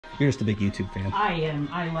You're just a big YouTube fan. I am.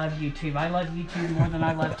 I love YouTube. I love YouTube more than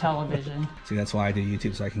I love television. See, that's why I do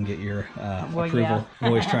YouTube, so I can get your Well, approval. yeah. I'm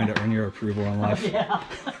always trying to earn your approval in life. Yeah.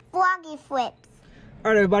 Froggy flips.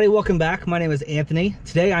 All right, everybody, welcome back. My name is Anthony.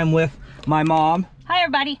 Today I'm with my mom. Hi,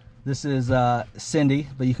 everybody. This is Cindy,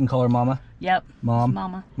 but you can call her Mama. Yep. Mom.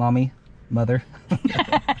 Mama. Mommy. Mother.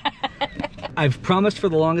 I've promised for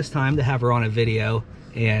the longest time to have her on a video,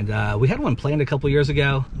 and we had one planned a couple years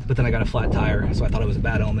ago, but then I got a flat tire, so I thought it was a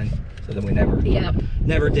bad omen, so then we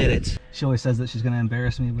never did it. She always says that she's going to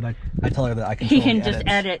embarrass me, but I tell her that I can He can just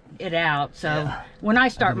edit it out, so Yeah. when I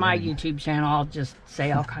start my YouTube channel, I'll just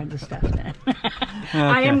say all kinds of stuff then.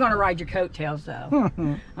 I am going to ride your coattails, though.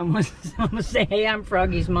 I'm going to say, hey, I'm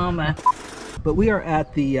Froggy's mama. But we are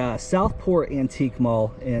at the Southport Antique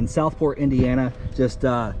Mall in Southport, Indiana, just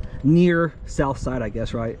near South Side, I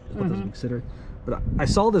guess, right? Is what that's considered. But I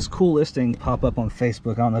saw this cool listing pop up on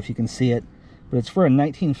Facebook. I don't know if you can see it, but it's for a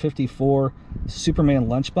 1954 Superman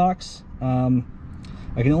Lunchbox.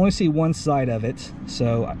 I can only see one side of it,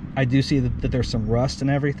 so I do see that there's some rust and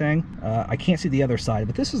everything. I can't see the other side,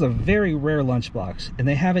 but this is a very rare lunchbox, and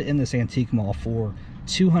they have it in this antique mall for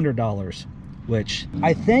 $200. Which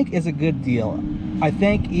I think is a good deal. I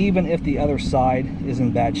think even if the other side is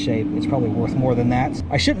in bad shape, it's probably worth more than that.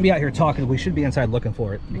 I shouldn't be out here talking. We should be inside looking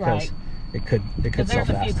for it, because it could sell fast. There's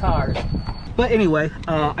a few cars. But anyway,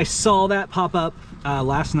 I saw that pop up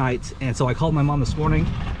last night, and so I called my mom this morning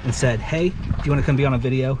and said, hey, do you want to come be on a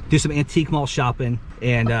video, do some antique mall shopping?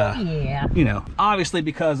 And Yeah. you know, obviously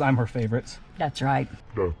because I'm her favorites. That's right.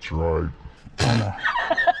 That's right.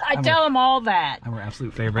 I tell them all that. I'm her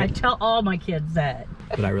absolute I favorite, tell all my kids that.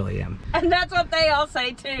 but I really am. And that's what they all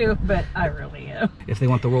say too, but I really am. If they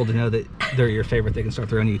want the world to know that they're your favorite, they can start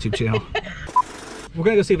their own YouTube channel. We're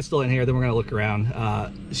gonna go see if it's still in here, then we're gonna look around.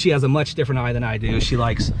 She has a much different eye than I do. She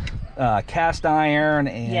likes cast iron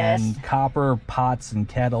and copper pots and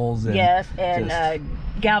kettles. And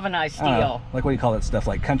galvanized steel. Like, what do you call that stuff?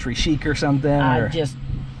 Like country chic or something? Or Just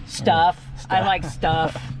stuff. I like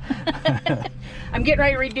stuff. I'm getting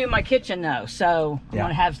ready to redo my kitchen though, so I want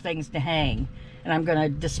to have things to hang. And I'm gonna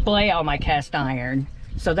display all my cast iron.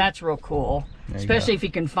 So that's real cool. Especially if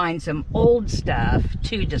you can find some old stuff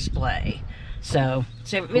to display. So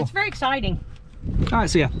cool. It's very exciting. All right,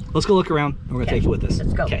 so yeah, let's go look around. And we're gonna take you with us.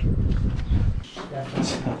 Let's go. Okay.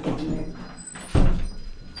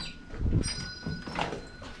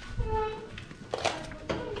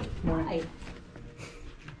 Hi.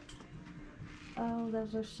 Oh,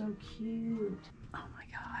 those are so cute. Oh my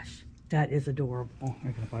gosh. That is adorable. Are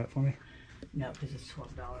you gonna buy it for me? No, because it's $12.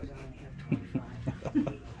 I only have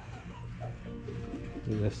 25.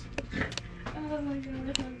 Do this. Oh my god,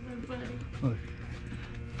 that's so funny. Look.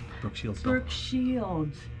 Brooke Shields. Brooke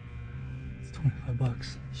Shields. It's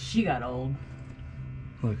 $25. She got old.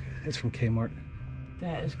 Look, it's from Kmart.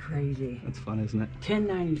 That is crazy. That's fun, isn't it?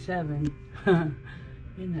 $10.97.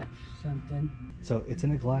 Isn't that something? So it's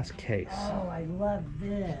in a glass case. Oh, I love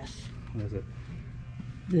this. What is it?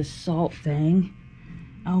 This salt thing.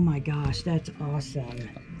 Oh my gosh, that's awesome.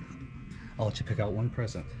 I'll let you pick out one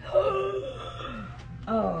present.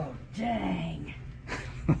 Oh, dang.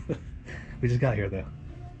 We just got here though.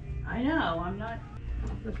 I know, I'm not...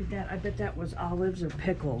 Look at that. I bet that was olives or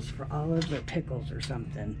pickles, for olives or pickles or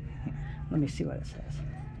something. Let me see what it says.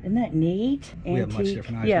 Isn't that neat? We have much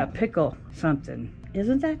different eyes. Yeah, pickle something.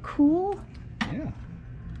 Isn't that cool? Yeah.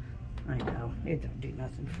 I know. It don't do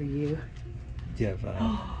nothing for you. Do you have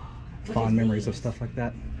fond memories of stuff like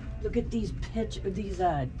that? Look at these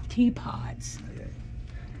teapots. Oh, yeah.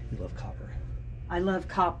 You love copper. I love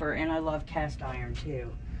copper and I love cast iron too.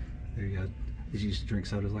 There you go. Did you used to drink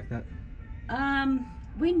sodas like that?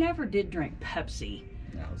 We never did drink Pepsi.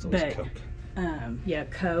 No, it was always But, Coke. Yeah,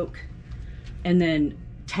 Coke. And then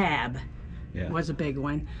Tab was a big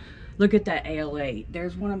one. Look at that Ale8.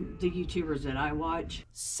 There's one of the YouTubers that I watch.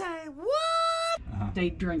 Say what? They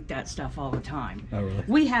drink that stuff all the time. Oh, really?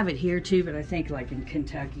 We have it here too, but I think like in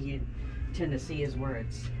Kentucky and Tennessee is where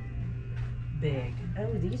it's big.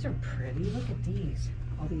 Oh, these are pretty. Look at these.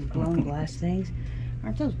 All these blown glass things.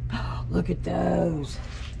 Aren't those? Oh, look at those.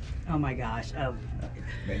 Oh my gosh. Oh.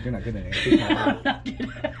 Man, you're not good at anything.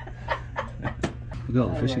 Look at all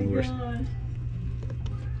the fishing lures.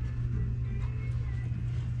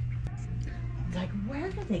 Like, where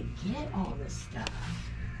do they get all this stuff?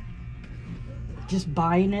 Just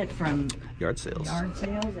buying it from Yard sales. Yard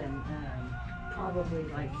sales and probably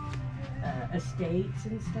like estates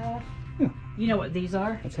and stuff. Yeah. You know what these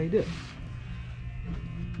are? That's how you do it.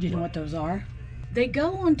 Do you know what those are? They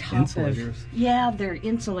go on top Insulators. of... Yeah, they're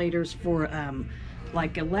insulators for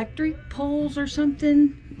like electric poles or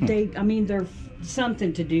something. I mean, they're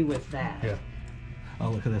something to do with that. Yeah. Oh,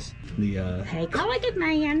 look at this. The Hey, Colligan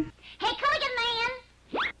Man. Hey, Colligan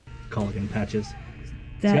Man! collagen patches.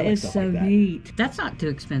 That is so neat. That's not too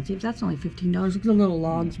expensive. That's only $15. Look at the little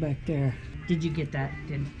logs back there. Did you get that?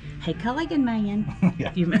 Hey, Colligan Man.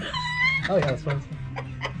 Yeah. Oh, yeah, that's fun.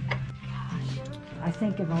 I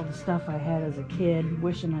think of all the stuff I had as a kid,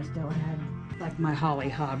 wishing I still had, like my Holly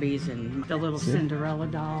hobbies and the little Cinderella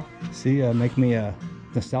doll. See, make me a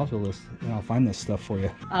nostalgia list, and I'll find this stuff for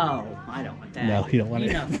you. Oh, I don't want that. No, you don't want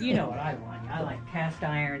it. You know what I want. I like cast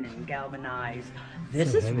iron and galvanized.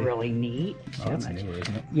 This is really neat. Oh, that's new,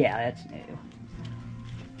 isn't it? Yeah, that's new.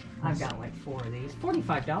 I've got like 4 of these.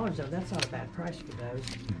 $45 though, that's not a bad price for those.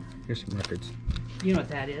 Here's some records. You know what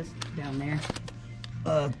that is down there?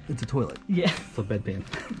 It's a toilet. Yeah. It's a bedpan.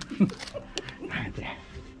 Right there.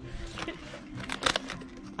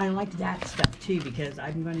 I like that stuff too because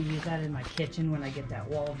I'm going to use that in my kitchen when I get that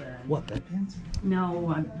wall done. What, bedpans? No,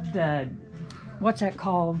 what's that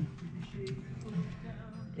called?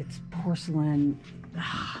 It's porcelain.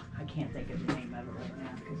 I can't think of the name of it right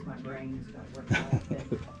now because my brain's not working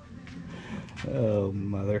like Oh,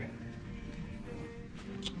 mother.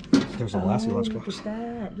 There's a Lassie lunchbox. Look at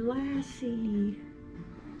that. Lassie.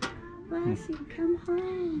 Lassie, come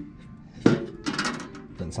home.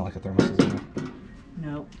 Doesn't sound like a thermos, is it?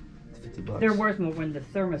 Nope. It's $50. They're worth more when the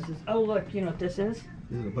thermos is. Oh, look, you know what this is?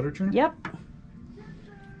 Is it a butter churner? Yep.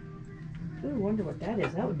 Ooh, I wonder what that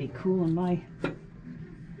is. That would be cool in my.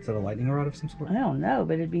 Is that a lightning rod of some sort? I don't know,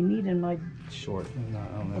 but it'd be neat in my. Short. No,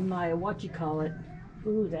 I don't know. In my what you call it.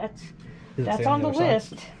 Ooh, that's Does it say on the other side?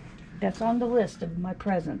 list. That's on the list of my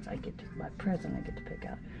presents. I get to pick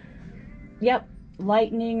out. Yep,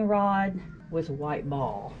 lightning rod with a white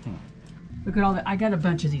ball. Look at all that. I got a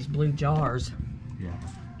bunch of these blue jars. Yeah.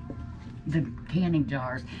 The canning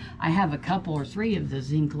jars. I have a couple or 3 of the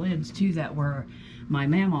zinc lids too that were my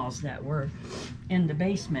mama's that were in the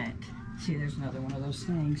basement. See, there's another one of those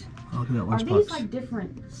things. Oh, look at that Are lunchbox. these like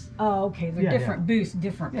different? Oh, okay. They're different booths,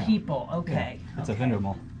 different people. Okay. Yeah. It's a vendor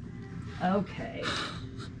mall. Okay.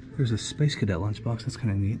 There's a Space Cadet lunchbox. That's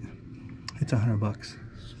kind of neat. It's $100.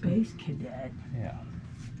 Space Cadet. Yeah.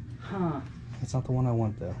 Huh. That's not the one I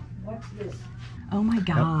want though. What's this? Oh my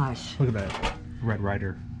gosh. Look at that Red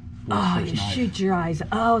Rider. Oh, First you knife. shoot your eyes.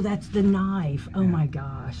 Oh, that's the knife. Oh my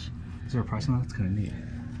gosh. Is there a price on that? That's kind of neat.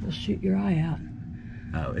 It'll shoot your eye out.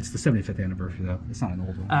 Oh, it's the 75th anniversary though. It's not an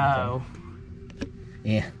old one. Oh.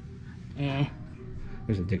 Yeah. Eh.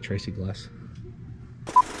 There's a Dick Tracy glass.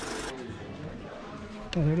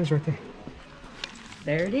 Oh, there it is right there.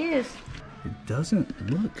 There it is. It doesn't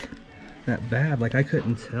look that bad. Like I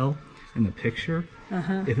couldn't tell in the picture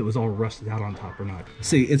if it was all rusted out on top or not.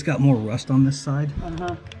 See, it's got more rust on this side.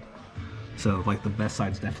 So like the best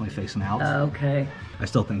side's definitely facing out. Okay. I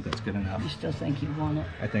still think that's good enough. You still think you want it?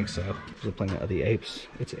 I think so. There's a Planet of the Apes.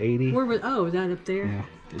 It's 80. Where was? Oh, is that up there? Yeah.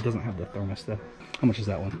 It doesn't have the thermos though. How much is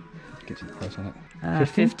that one? Get you the price on it.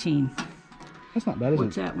 15. That's not bad, is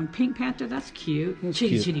What's it? that one? Pink Panther. That's cute. That's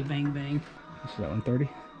Chitty cute. Chitty Bang Bang. This is that one 30.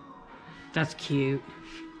 That's cute.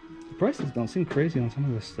 The prices don't seem crazy on some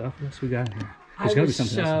of this stuff. What else we got in here? I There's gotta be was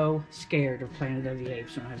something else. so scared of Planet of the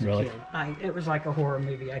Apes when I was Really? a kid. It was like a horror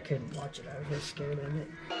movie. I couldn't watch it. I was just scared of it.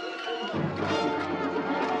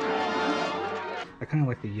 I kind of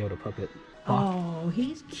like the Yoda puppet. Oh,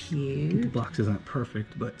 he's The cute. box isn't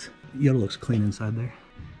perfect, but Yoda looks clean inside there.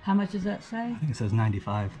 How much does that say? I think it says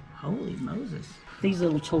 95. Holy Moses. These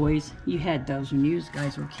little toys, you had those when you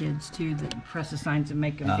guys were kids too, that press the signs and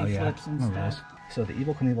make them do flips and Remember stuff. those? So the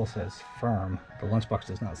Evil Knievel says firm. The lunchbox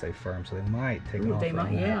does not say firm, so they might take it Ooh, off. they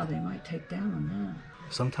right might, now. yeah, they might take down on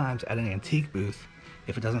Sometimes at an antique booth,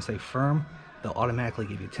 if it doesn't say firm, they'll automatically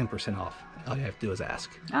give you 10% off. All you have to do is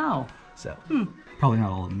ask. that. Oh, So, probably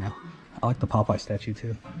not all of them now. I like the Popeye statue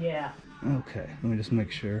too. yeah. Okay, let me just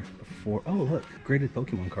make sure before. Oh, look, graded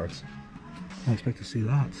Pokemon cards. I didn't expect to see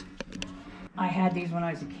that. I had these when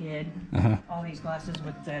I was a kid. Uh-huh. All these glasses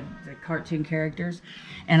with the cartoon characters.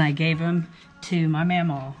 And I gave them to my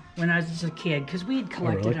mama when I was just a kid because we had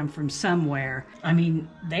collected really? them from somewhere. I mean,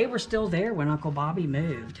 they were still there when Uncle Bobby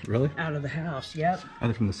moved. Really? Out of the house, yep. Are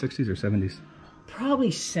they from the 60s or 70s? Probably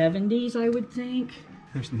 70s, I would think.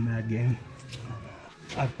 There's the Mad Game.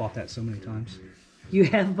 I've bought that so many times. You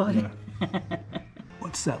have bought it?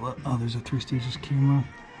 What's that? Oh, there's a Three Stooges camera.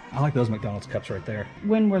 I like those McDonald's cups right there.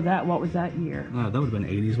 When were that? What was that year? That would have been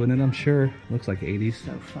 80s, wouldn't it? I'm sure. Looks like 80s.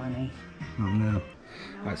 So funny. Oh no.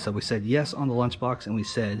 All right, so we said yes on the lunchbox and we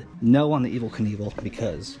said no on the Evil Knievel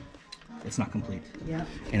because it's not complete. Yeah.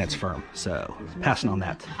 And it's firm. So passing on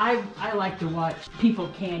that. I like to watch people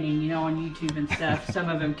canning, you know, on YouTube and stuff. Some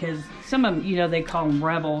of them, because some of them, you know, they call them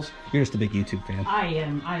rebels. You're just a big YouTube fan. I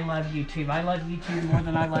am. I love YouTube. I love YouTube more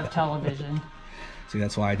than I love television. See,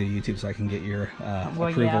 that's why I do YouTube, so I can get your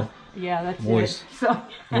approval. Yeah, that's always, it. So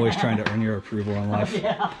I'm always trying to earn your approval in life.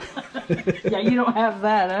 Yeah. Yeah, you don't have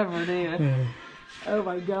that ever, do you? Oh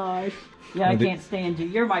my gosh. Yeah, I can't stand you.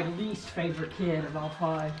 You're my least favorite kid of all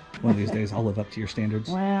 5. One of these days, I'll live up to your standards.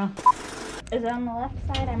 Well. Is it on the left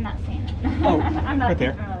side? I'm not seeing it. Oh, I'm not right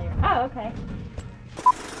there. familiar. Oh, okay.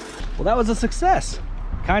 Well, that was a success.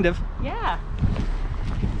 Kind of. Yeah.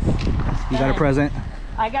 You got a present.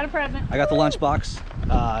 I got a present. I got the lunchbox.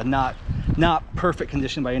 Not perfect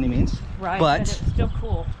condition by any means. Right, but it's still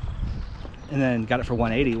cool. And then got it for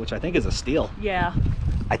 $180, which I think is a steal. Yeah.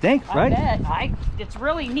 I think, right? I bet. It's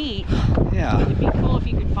really neat. Yeah. It'd be cool if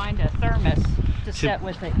you could find a thermos to set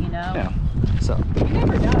with it, you know? Yeah. So. You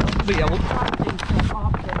never know. But yeah, we'll.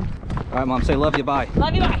 All right, Mom, say love you, bye.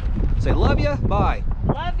 Love you, bye. Say love you, bye.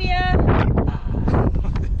 Love you.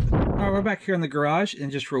 All right, we're back here in the garage,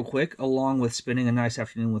 and just real quick, along with spending a nice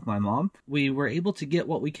afternoon with my mom, we were able to get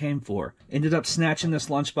what we came for. Ended up snatching this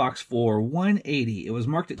lunchbox for $180. It was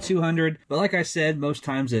marked at $200, but like I said, most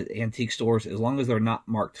times at antique stores, as long as they're not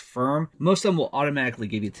marked firm, most of them will automatically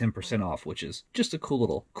give you 10% off, which is just a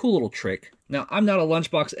cool little trick. Now, I'm not a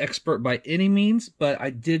lunchbox expert by any means, but I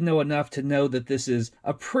did know enough to know that this is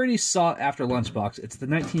a pretty sought-after lunchbox. It's the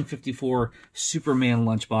 1954 Superman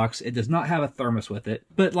Lunchbox. It does not have a thermos with it,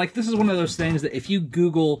 but like this is one of those things that if you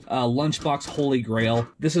Google Lunchbox Holy Grail,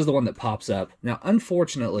 this is the one that pops up. Now,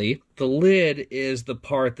 unfortunately, the lid is the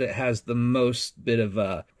part that has the most bit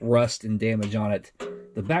of rust and damage on it.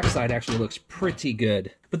 The backside actually looks pretty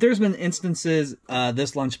good. But there's been instances,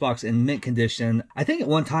 this lunchbox in mint condition. I think at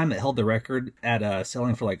one time it held the record at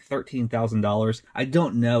selling for like $13,000. I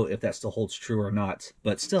don't know if that still holds true or not,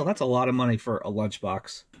 but still, that's a lot of money for a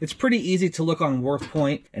lunchbox. It's pretty easy to look on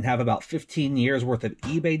WorthPoint and have about 15 years worth of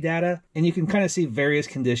eBay data, and you can kind of see various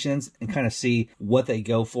conditions and kind of see what they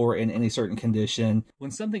go for in any certain condition. When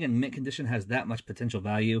something in mint condition has that much potential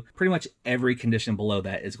value, pretty much every condition below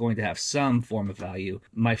that is going to have some form of value.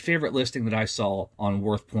 My favorite listing that I saw on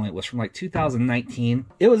WorthPoint was from like 2019.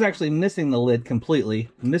 It was actually missing the lid completely,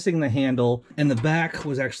 missing the handle, and the back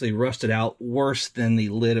was actually rusted out worse than the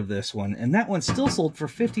lid of this one. And that one still sold for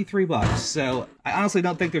 53 bucks. So I honestly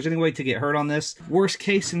don't think there's any way to get hurt on this. Worst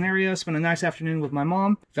case scenario, spent a nice afternoon with my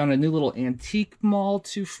mom, found a new little antique mall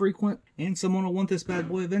to frequent, and someone will want this bad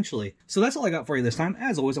boy eventually. So that's all I got for you this time.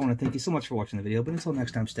 As always, I want to thank you so much for watching the video, but until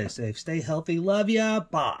next time, stay safe, stay healthy, love ya,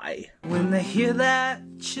 bye. When they hear that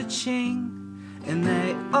cha-ching, and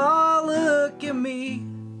they all look at me,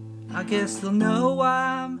 I guess they'll know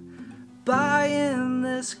I'm buying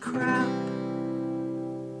this crap.